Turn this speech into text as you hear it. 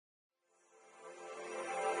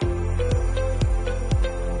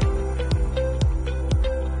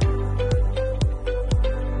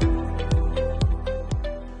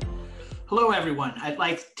Hello, everyone. I'd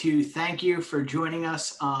like to thank you for joining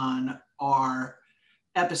us on our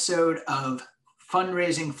episode of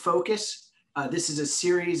Fundraising Focus. This is a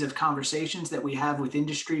series of conversations that we have with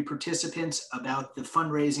industry participants about the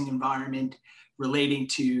fundraising environment relating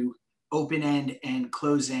to open-end and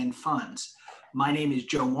closed-end funds. My name is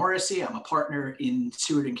Joe Morrissey. I'm a partner in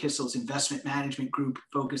Seward & Kissel's investment management group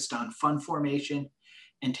focused on fund formation.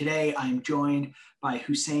 And today I'm joined by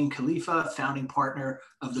Hussein Khalifa, founding partner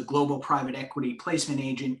of the global private equity placement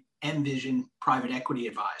agent, Envision Private Equity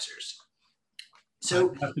Advisors. So,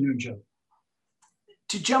 good afternoon, Joe.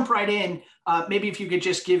 To jump right in, maybe if you could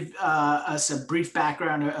just give us a brief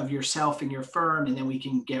background of yourself and your firm, and then we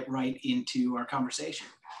can get right into our conversation.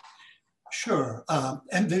 Sure.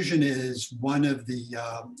 Envision is one of the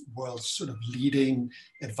world's sort of leading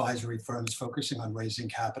advisory firms focusing on raising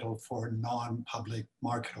capital for non-public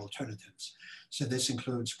market alternatives. So this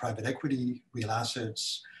includes private equity, real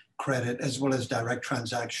assets, credit, as well as direct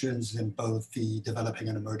transactions in both the developing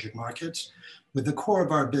and emerging markets, with the core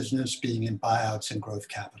of our business being in buyouts and growth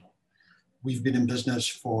capital. We've been in business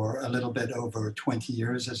for a little bit over 20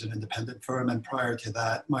 years as an independent firm. And prior to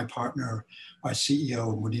that, my partner, our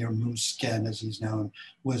CEO, Munir Musken, as he's known,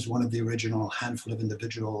 was one of the original handful of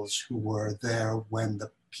individuals who were there when the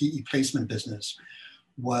PE placement business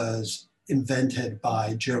was invented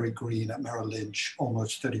by Jerry Green at Merrill Lynch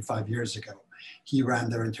almost 35 years ago. He ran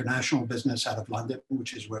their international business out of London,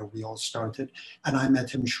 which is where we all started. And I met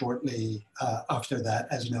him shortly after that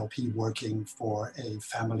as an LP working for a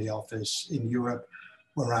family office in Europe,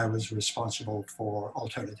 where I was responsible for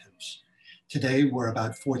alternatives. Today, we're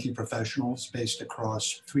about 40 professionals based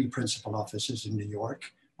across 3 principal offices in New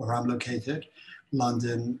York, where I'm located,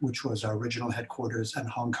 London, which was our original headquarters, and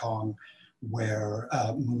Hong Kong, where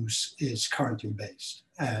Moose is currently based.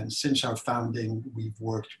 And since our founding, we've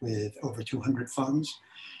worked with over 200 funds,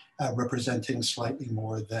 representing slightly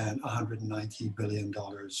more than $190 billion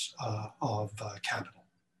of capital.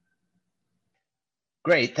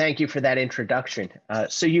 Great, thank you for that introduction.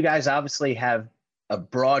 So you guys obviously have a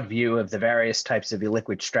broad view of the various types of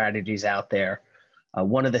illiquid strategies out there.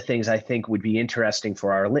 One of the things I think would be interesting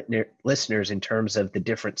for our listeners in terms of the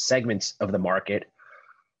different segments of the market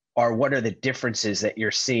are what are the differences that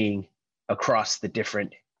you're seeing across the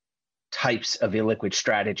different types of illiquid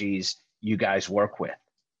strategies you guys work with?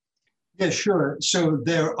 Yeah, sure. So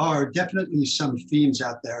there are definitely some themes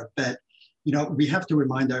out there, but we have to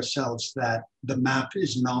remind ourselves that the map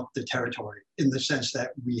is not the territory, in the sense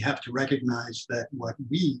that we have to recognize that what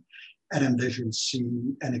we at Envision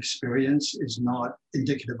see and experience is not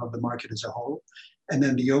indicative of the market as a whole. And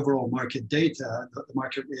then the overall market data, the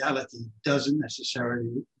market reality, doesn't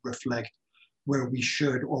necessarily reflect where we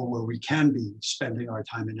should or where we can be spending our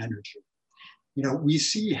time and energy. We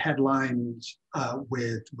see headlines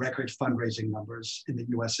with record fundraising numbers in the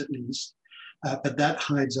US at least, but that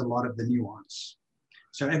hides a lot of the nuance.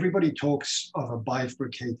 So everybody talks of a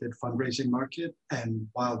bifurcated fundraising market, and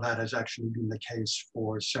while that has actually been the case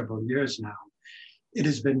for several years now, it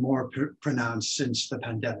has been more pronounced since the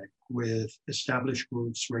pandemic, with established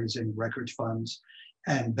groups raising record funds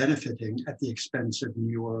and benefiting at the expense of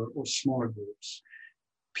newer or smaller groups.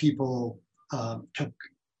 People took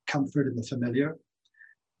comfort in the familiar,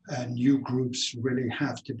 and new groups really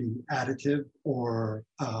have to be additive or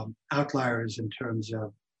outliers in terms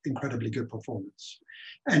of incredibly good performance.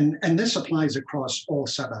 And this applies across all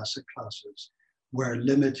sub-asset classes, where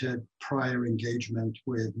limited prior engagement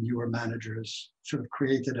with newer managers sort of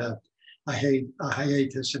created a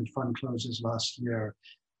hiatus in fund closes last year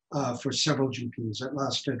for several GPs. It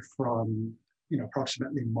lasted from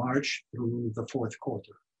approximately March through the fourth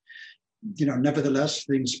quarter. Nevertheless,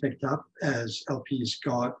 things picked up as LPs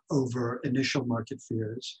got over initial market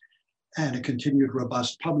fears, and a continued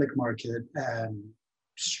robust public market and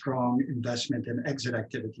strong investment and exit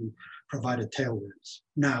activity provided tailwinds.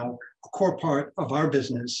 Now, a core part of our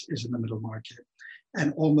business is in the middle market,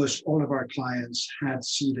 and almost all of our clients had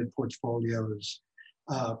seeded portfolios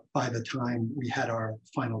by the time we had our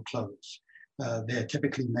final close. They had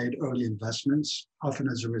typically made early investments, often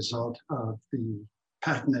as a result of the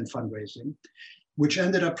patent and fundraising, which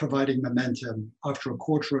ended up providing momentum after a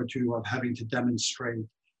quarter or two of having to demonstrate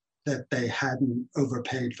that they hadn't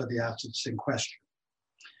overpaid for the assets in question.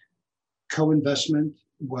 Co-investment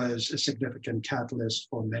was a significant catalyst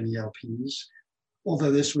for many LPs,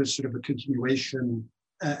 although this was sort of a continuation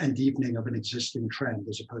and deepening of an existing trend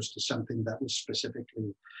as opposed to something that was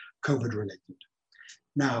specifically COVID related.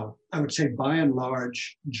 Now, I would say by and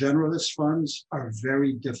large, generalist funds are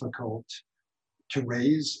very difficult to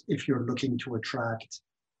raise if you're looking to attract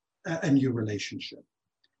a new relationship.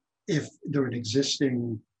 If they're an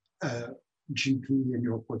existing GP in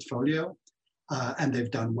your portfolio, and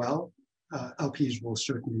they've done well, LPs will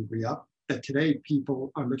certainly re-up. But today,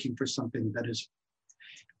 people are looking for something that is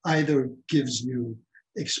either gives you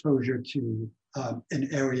exposure to an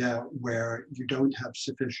area where you don't have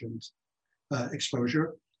sufficient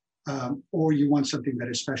exposure, or you want something that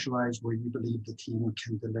is specialized where you believe the team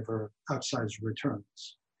can deliver outsized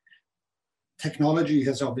returns. Technology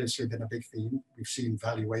has obviously been a big theme. We've seen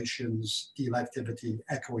valuations, deal activity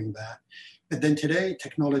echoing that. But then today,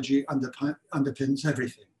 technology underpins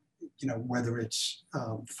everything. You know, whether it's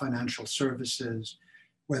financial services,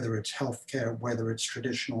 whether it's healthcare, whether it's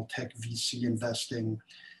traditional tech VC investing,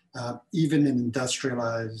 even in industrial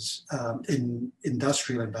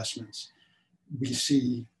investments, we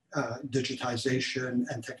see digitization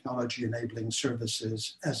and technology enabling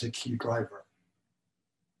services as a key driver.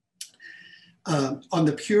 On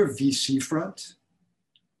the pure VC front,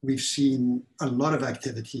 we've seen a lot of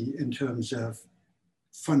activity in terms of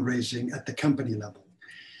fundraising at the company level.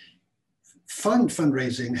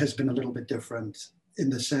 Fundraising has been a little bit different in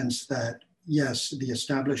the sense that, yes, the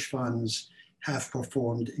established funds have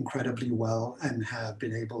performed incredibly well and have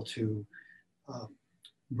been able to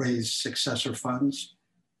raise successor funds.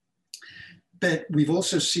 But we've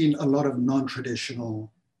also seen a lot of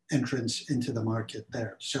non-traditional entrance into the market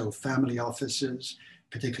there. So family offices,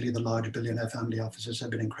 particularly the large billionaire family offices, have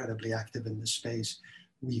been incredibly active in this space.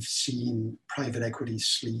 We've seen private equity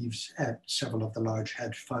sleeves at several of the large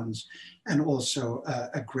hedge funds, and also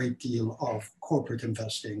a great deal of corporate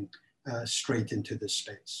investing straight into this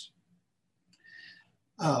space.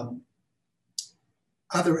 Other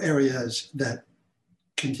areas that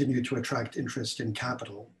continue to attract interest in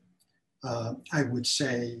capital, I would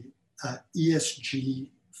say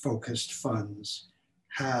ESG-focused funds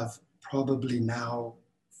have probably now,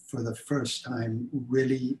 for the first time,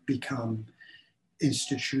 really become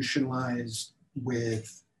institutionalized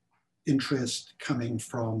with interest coming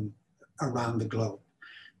from around the globe.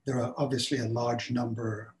 There are obviously a large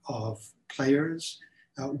number of players,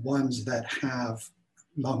 ones that have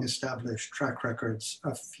long-established track records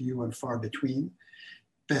are few and far between,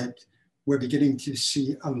 but we're beginning to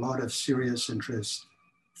see a lot of serious interest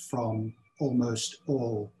from almost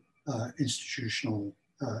all institutional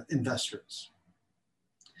investors.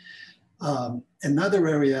 Another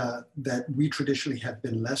area that we traditionally have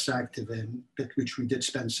been less active in, but which we did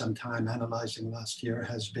spend some time analyzing last year,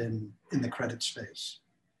 has been in the credit space.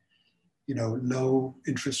 You know, low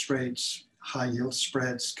interest rates, high yield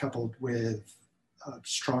spreads, coupled with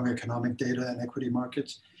strong economic data and equity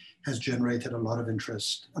markets, has generated a lot of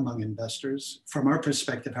interest among investors. From our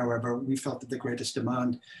perspective, however, we felt that the greatest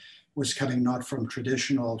demand was coming not from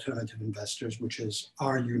traditional alternative investors, which is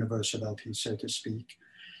our universe of LPs, so to speak,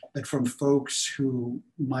 but from folks who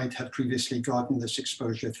might have previously gotten this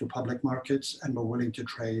exposure through public markets and were willing to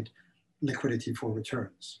trade liquidity for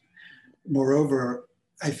returns. Moreover,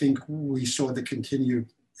 I think we saw the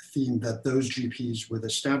continued theme that those GPs with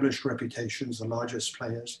established reputations, the largest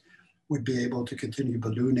players, would be able to continue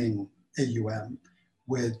ballooning AUM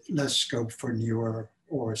with less scope for newer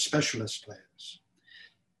or specialist players.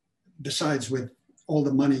 Besides, with all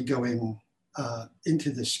the money going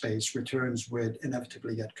into this space, returns would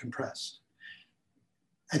inevitably get compressed.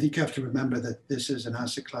 I think you have to remember that this is an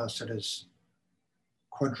asset class that has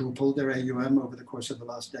quadrupled their AUM over the course of the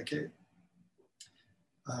last decade.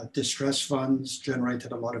 Distress funds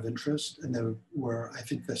generated a lot of interest, and they were, I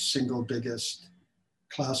think, the single biggest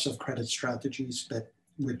class of credit strategies, but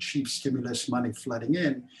with cheap stimulus money flooding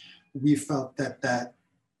in, we felt that that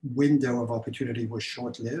window of opportunity was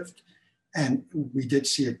short-lived. And we did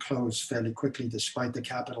see it close fairly quickly despite the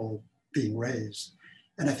capital being raised.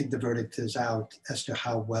 And I think the verdict is out as to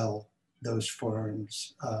how well those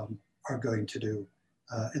firms are going to do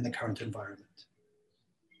in the current environment.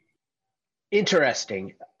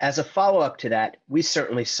 Interesting. As a follow-up to that, we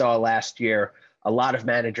certainly saw last year a lot of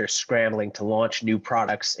managers scrambling to launch new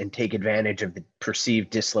products and take advantage of the perceived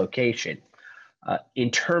dislocation. In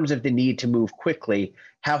terms of the need to move quickly,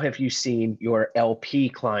 how have you seen your LP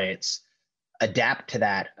clients adapt to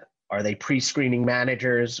that? Are they pre-screening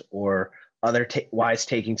managers or otherwise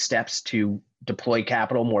taking steps to deploy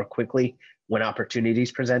capital more quickly when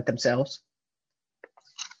opportunities present themselves?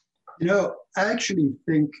 You know, I actually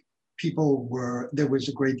think there was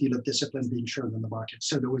a great deal of discipline being shown in the market.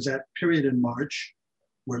 So there was that period in March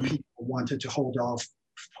where people wanted to hold off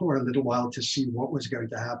for a little while to see what was going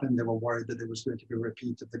to happen. They were worried that there was going to be a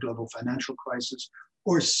repeat of the global financial crisis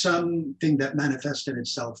or something that manifested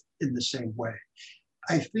itself in the same way.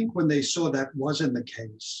 I think when they saw that wasn't the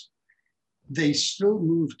case, they still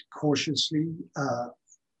moved cautiously,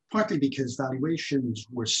 partly because valuations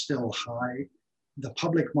were still high. The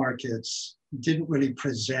public markets didn't really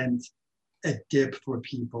present a dip for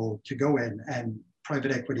people to go in, and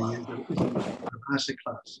private equity is a asset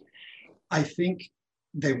class. I think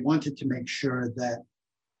they wanted to make sure that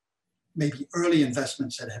maybe early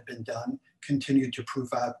investments that had been done continued to prove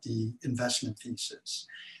out the investment thesis.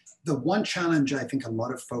 The one challenge I think a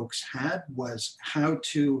lot of folks had was how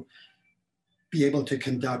to be able to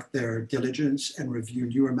conduct their diligence and review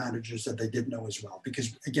newer managers that they didn't know as well.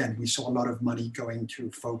 Because again, we saw a lot of money going to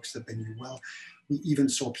folks that they knew well. We even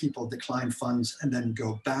saw people decline funds and then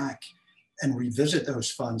go back and revisit those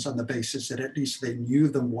funds on the basis that at least they knew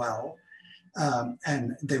them well.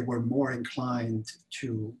 And they were more inclined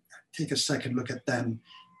to take a second look at them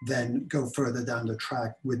than go further down the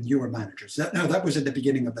track with newer managers. That was at the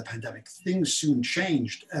beginning of the pandemic. Things soon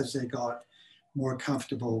changed as they got more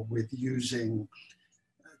comfortable with using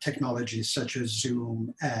technologies such as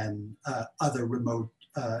Zoom and other remote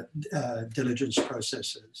diligence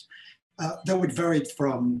processes. That would vary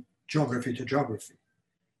from geography to geography.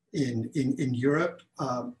 In Europe,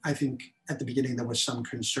 I think at the beginning there was some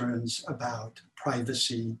concerns about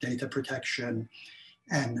privacy, data protection,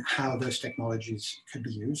 and how those technologies could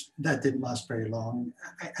be used. That didn't last very long,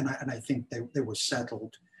 and I think they were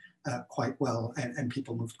settled quite well, and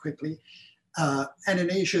people moved quickly. And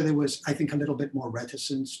in Asia, there was, I think, a little bit more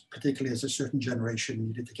reticence, particularly as a certain generation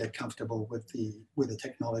needed to get comfortable with the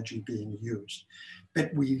technology being used.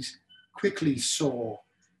 But we quickly saw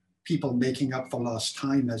people making up for lost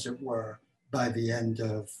time, as it were, by the end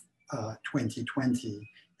of 2020.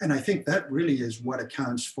 And I think that really is what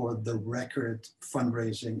accounts for the record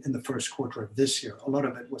fundraising in the first quarter of this year. A lot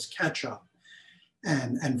of it was catch up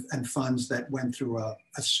and funds that went through a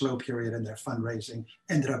slow period in their fundraising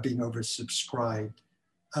ended up being oversubscribed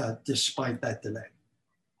despite that delay.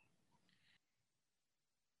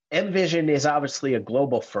 Envision is obviously a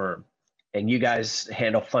global firm, and you guys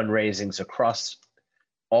handle fundraisings across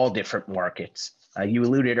all different markets. You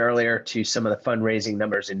alluded earlier to some of the fundraising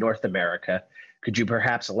numbers in North America. Could you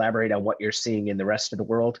perhaps elaborate on what you're seeing in the rest of the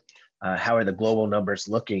world? How are the global numbers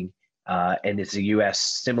looking? And is the US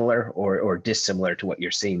similar or dissimilar to what you're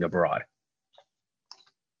seeing abroad?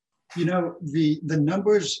 You know, the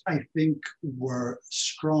numbers, I think, were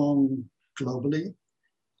strong globally,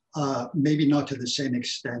 maybe not to the same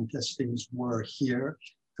extent as things were here,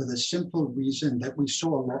 for the simple reason that we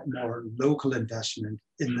saw a lot more local investment,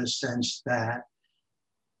 in the sense that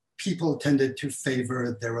people tended to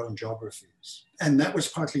favor their own geographies. And that was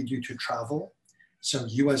partly due to travel. So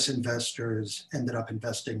US investors ended up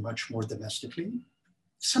investing much more domestically.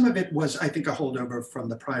 Some of it was, I think, a holdover from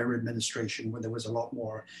the prior administration, where there was a lot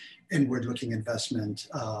more inward-looking investment.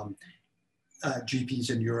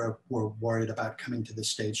 GPs in Europe were worried about coming to the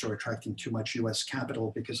States or attracting too much US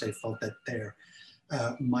capital because they felt that there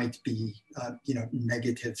might be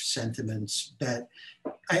negative sentiments. But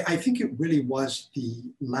I think it really was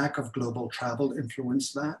the lack of global travel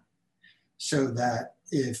influenced that. So that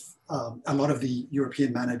if a lot of the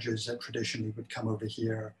European managers that traditionally would come over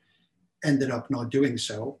here ended up not doing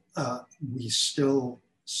so, we still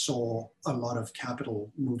saw a lot of capital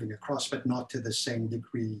moving across, but not to the same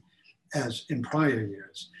degree as in prior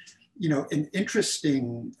years. You know, an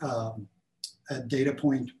interesting data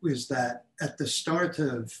point was that at the start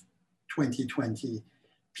of 2020,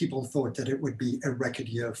 people thought that it would be a record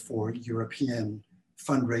year for European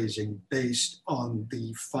fundraising based on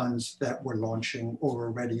the funds that were launching or were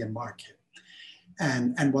already in market.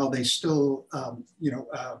 And while they still,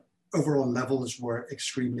 overall levels were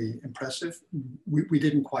extremely impressive, we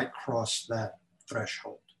didn't quite cross that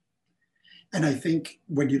threshold. And I think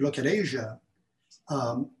when you look at Asia,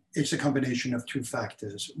 it's a combination of two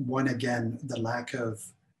factors. One, again, the lack of,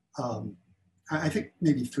 I think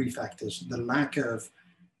maybe three factors. The lack of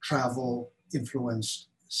travel influenced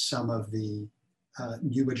some of the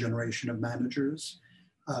newer generation of managers.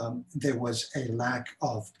 There was a lack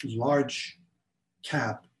of large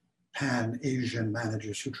cap pan-Asian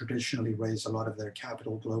managers who traditionally raise a lot of their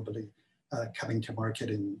capital globally coming to market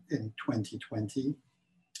in 2020.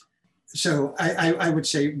 So I would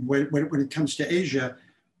say when it comes to Asia,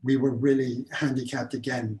 we were really handicapped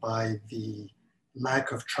again by the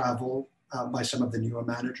lack of travel by some of the newer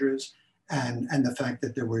managers and the fact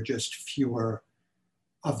that there were just fewer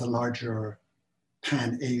of the larger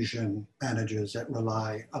pan-Asian managers that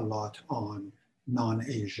rely a lot on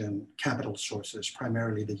non-Asian capital sources,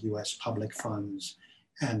 primarily the US public funds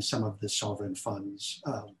and some of the sovereign funds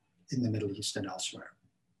in the Middle East and elsewhere.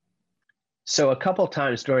 So a couple of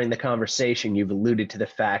times during the conversation, you've alluded to the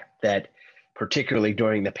fact that particularly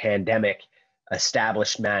during the pandemic,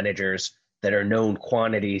 established managers that are known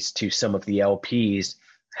quantities to some of the LPs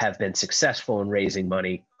have been successful in raising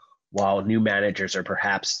money, while new managers are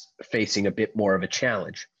perhaps facing a bit more of a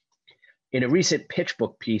challenge. In a recent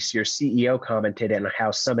PitchBook piece, your CEO commented on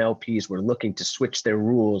how some LPs were looking to switch their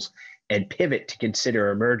rules and pivot to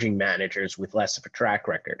consider emerging managers with less of a track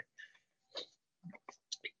record.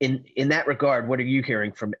 In that regard, what are you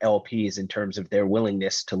hearing from LPs in terms of their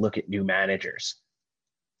willingness to look at new managers?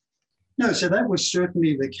 No, so that was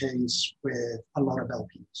certainly the case with a lot of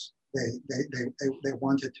LPs. They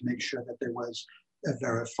wanted to make sure that there was a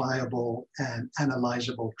verifiable and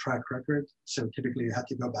analyzable track record. So typically you had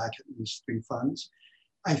to go back at least 3 funds.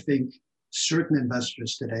 I think certain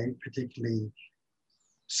investors today, particularly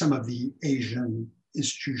some of the Asian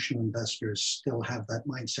institutional investors, still have that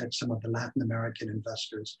mindset. Some of the Latin American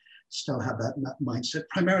investors still have that mindset,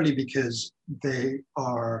 primarily because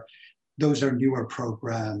those are newer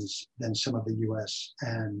programs than some of the US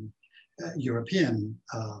and European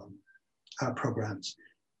programs.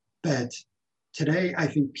 But today, I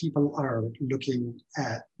think people are looking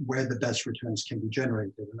at where the best returns can be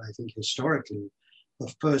generated. And I think historically,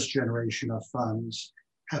 the first generation of funds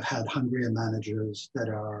have had hungrier managers that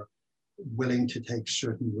are willing to take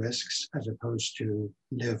certain risks as opposed to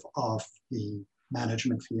live off the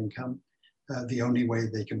management fee income. The only way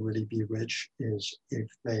they can really be rich is if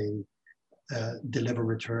they deliver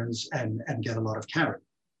returns and get a lot of carry.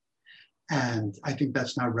 And I think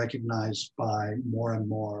that's now recognized by more and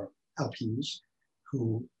more LPs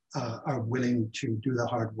who are willing to do the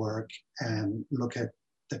hard work and look at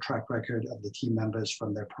the track record of the team members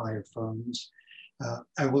from their prior firms.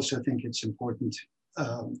 I also think it's important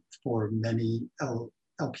for many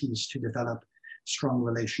LPs to develop strong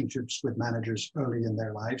relationships with managers early in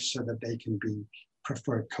their lives so that they can be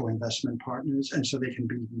preferred co-investment partners and so they can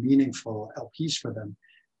be meaningful LPs for them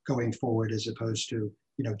going forward as opposed to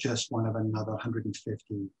just one of another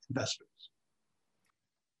 150 investors.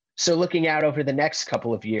 So looking out over the next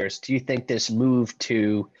couple of years, do you think this move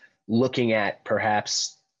to looking at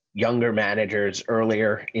perhaps younger managers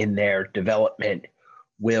earlier in their development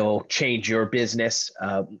will change your business?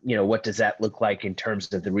 What does that look like in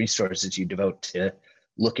terms of the resources you devote to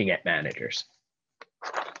looking at managers?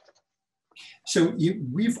 So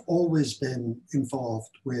we've always been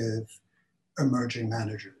involved with emerging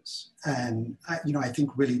managers. And I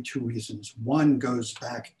think really 2 reasons. One goes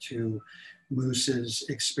back to Moose's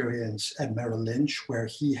experience at Merrill Lynch, where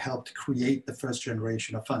he helped create the first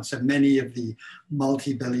generation of funds. And many of the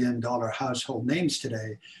multi-billion-dollar household names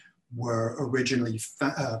today were originally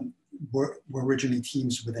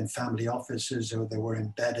teams within family offices, or they were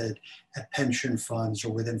embedded at pension funds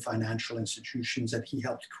or within financial institutions, that he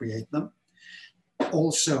helped create them.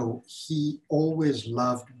 Also, he always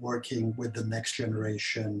loved working with the next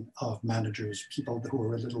generation of managers, people who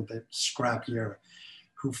were a little bit scrappier,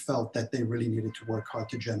 who felt that they really needed to work hard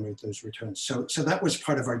to generate those returns. So that was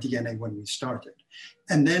part of our DNA when we started.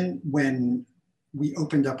 And then when we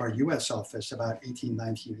opened up our US office about 18,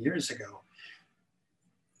 19 years ago,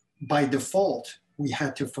 by default, we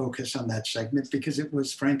had to focus on that segment because it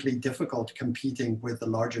was frankly difficult competing with the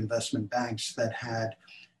large investment banks that had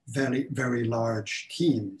very, very large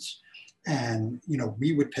teams. And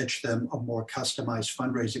we would pitch them a more customized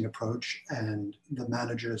fundraising approach, and the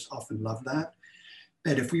managers often loved that.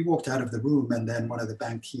 But if we walked out of the room and then one of the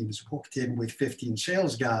bank teams walked in with 15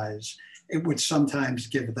 sales guys, it would sometimes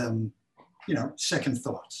give them, second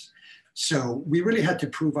thoughts. So we really had to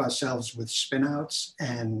prove ourselves with spin-outs,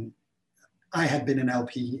 and I had been an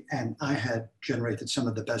LP and I had generated some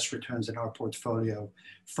of the best returns in our portfolio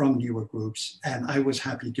from newer groups. And I was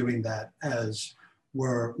happy doing that, as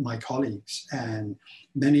were my colleagues. And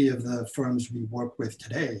many of the firms we work with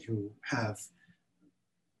today who have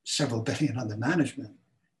several billion under management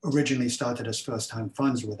originally started as first-time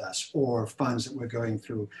funds with us, or funds that were going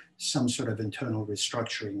through some sort of internal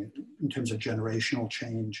restructuring in terms of generational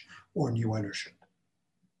change or new ownership.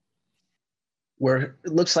 It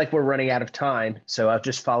looks like we're running out of time, so I'll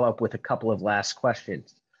just follow up with a couple of last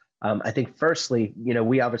questions. I think firstly,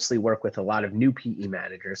 we obviously work with a lot of new PE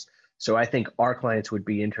managers, so I think our clients would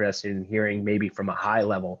be interested in hearing maybe from a high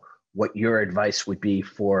level what your advice would be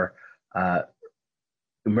for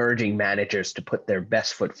emerging managers to put their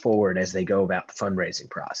best foot forward as they go about the fundraising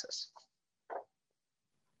process.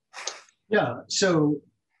 Yeah, so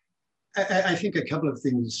I think a couple of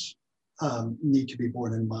things need to be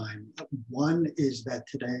borne in mind. One is that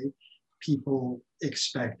today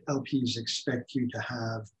LPs expect you to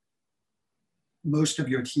have most of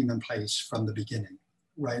your team in place from the beginning,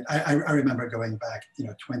 right? I remember going back,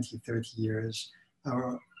 20, 30 years.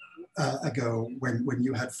 ago when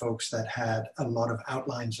you had folks that had a lot of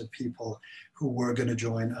outlines of people who were going to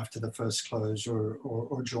join after the first close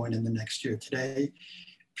or join in the next year. Today,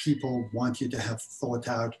 people want you to have thought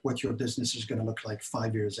out what your business is going to look like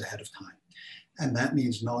 5 years ahead of time. And that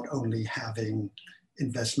means not only having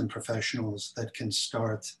investment professionals that can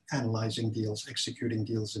start analyzing deals, executing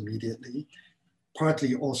deals immediately,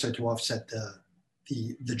 partly also to offset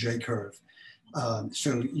the J curve.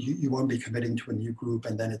 So you won't be committing to a new group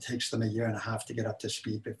and then it takes them 1.5 years to get up to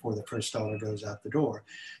speed before the first dollar goes out the door.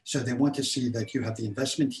 So they want to see that you have the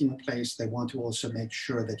investment team in place. They want to also make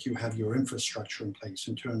sure that you have your infrastructure in place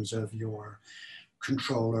in terms of your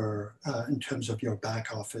controller, in terms of your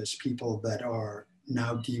back office, people that are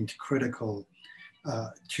now deemed critical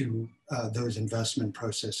to those investment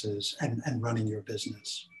processes and running your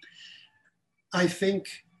business. I think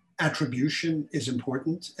attribution is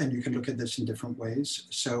important, and you can look at this in different ways.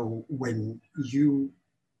 So when you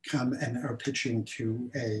come and are pitching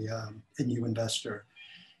to a new investor,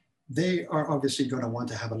 they are obviously going to want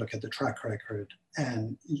to have a look at the track record.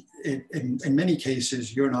 And in many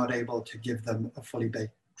cases, you're not able to give them a fully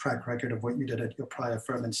baked track record of what you did at your prior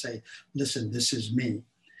firm and say, listen, this is me.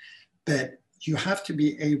 But you have to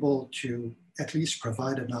be able to at least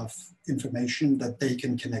provide enough information that they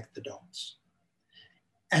can connect the dots.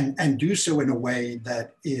 And do so in a way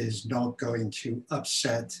that is not going to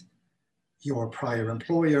upset your prior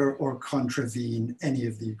employer or contravene any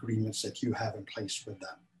of the agreements that you have in place with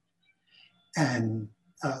them. And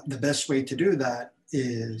the best way to do that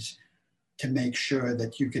is to make sure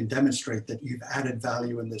that you can demonstrate that you've added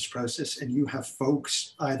value in this process and you have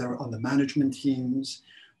folks either on the management teams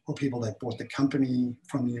or people that bought the company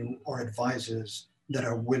from you or advisors that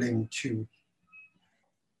are willing to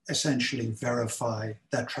essentially verify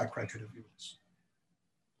that track record of yours.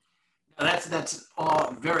 That's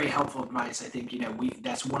all very helpful advice. I think,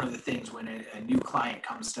 that's one of the things when a new client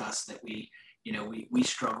comes to us that we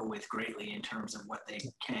struggle with greatly in terms of what they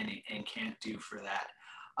can and can't do for that.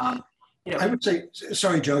 I would say,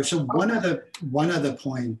 sorry, Joe. So one other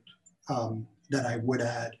point that I would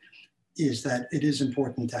add is that it is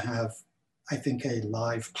important to have, I think, a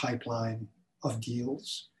live pipeline of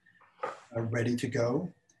deals ready to go,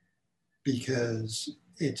 because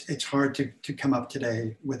it's hard to come up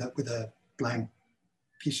today with a blank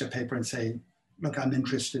piece of paper and say, look, I'm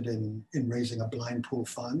interested in raising a blind pool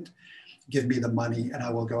fund. Give me the money and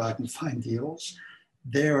I will go out and find deals.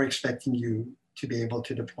 They're expecting you to be able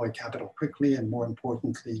to deploy capital quickly and, more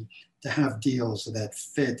importantly, to have deals that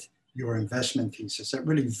fit your investment thesis, that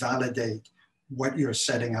really validate what you're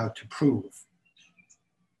setting out to prove,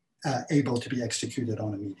 able to be executed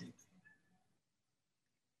on immediately.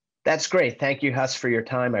 That's great. Thank you, Huss, for your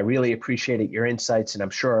time. I really appreciate your insights, and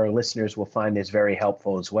I'm sure our listeners will find this very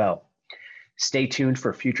helpful as well. Stay tuned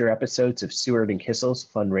for future episodes of Seward & Kissel's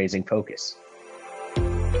Fundraising Focus.